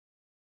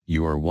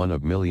You are one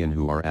of million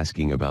who are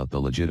asking about the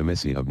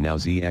legitimacy of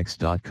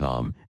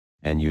NowZX.com,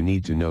 and you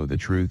need to know the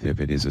truth if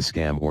it is a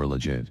scam or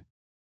legit.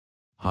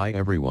 Hi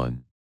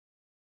everyone.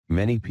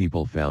 Many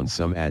people found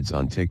some ads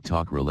on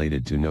TikTok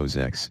related to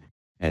NowZX,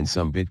 and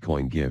some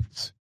Bitcoin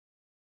gifts.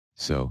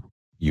 So,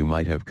 you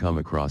might have come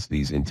across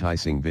these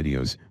enticing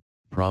videos,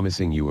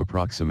 promising you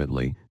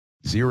approximately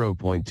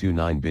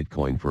 0.29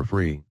 Bitcoin for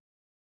free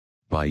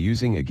by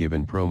using a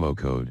given promo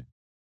code.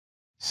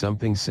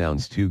 Something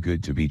sounds too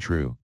good to be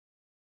true.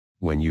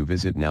 When you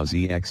visit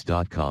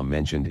NowZX.com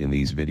mentioned in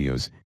these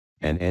videos,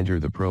 and enter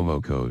the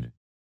promo code,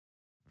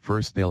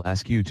 first they'll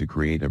ask you to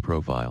create a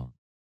profile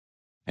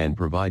and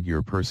provide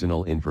your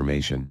personal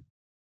information.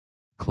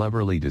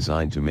 Cleverly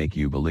designed to make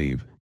you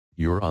believe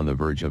you're on the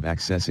verge of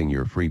accessing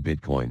your free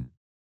Bitcoin.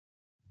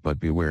 But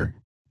beware,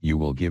 you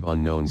will give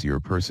unknowns your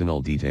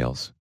personal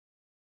details.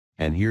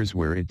 And here's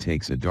where it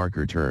takes a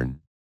darker turn.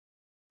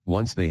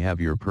 Once they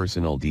have your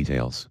personal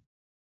details,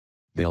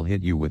 they'll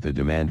hit you with a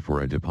demand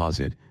for a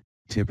deposit,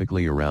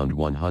 typically around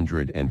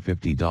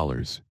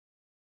 $150,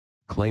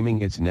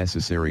 claiming it's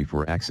necessary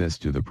for access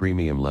to the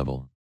premium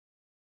level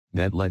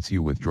that lets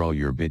you withdraw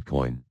your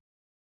Bitcoin,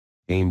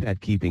 aimed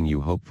at keeping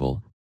you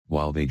hopeful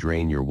while they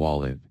drain your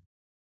wallet.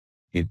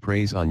 It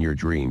preys on your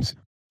dreams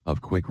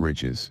of quick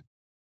riches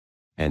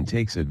and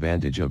takes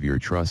advantage of your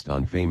trust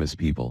on famous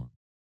people.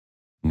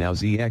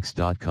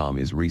 NowZX.com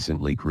is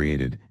recently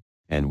created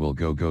and will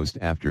go ghost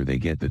after they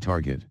get the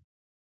target.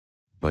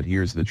 But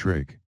here's the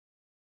trick.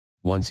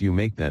 Once you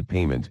make that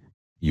payment,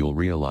 you'll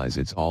realize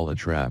it's all a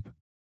trap.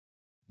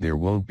 There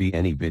won't be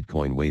any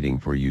Bitcoin waiting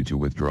for you to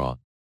withdraw.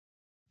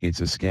 It's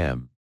a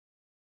scam.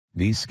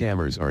 These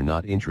scammers are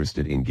not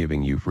interested in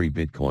giving you free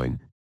Bitcoin,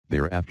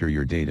 they're after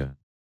your data.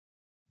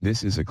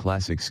 This is a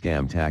classic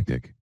scam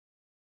tactic.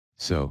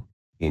 So,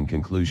 in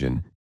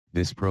conclusion,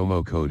 this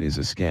promo code is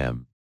a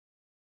scam.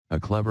 A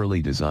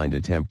cleverly designed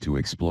attempt to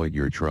exploit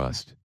your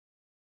trust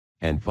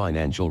and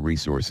financial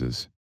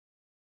resources.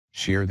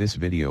 Share this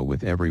video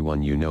with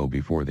everyone you know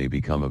before they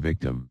become a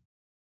victim.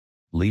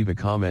 Leave a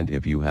comment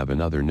if you have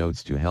another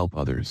notes to help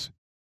others.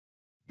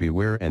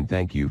 Beware and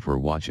thank you for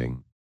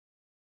watching.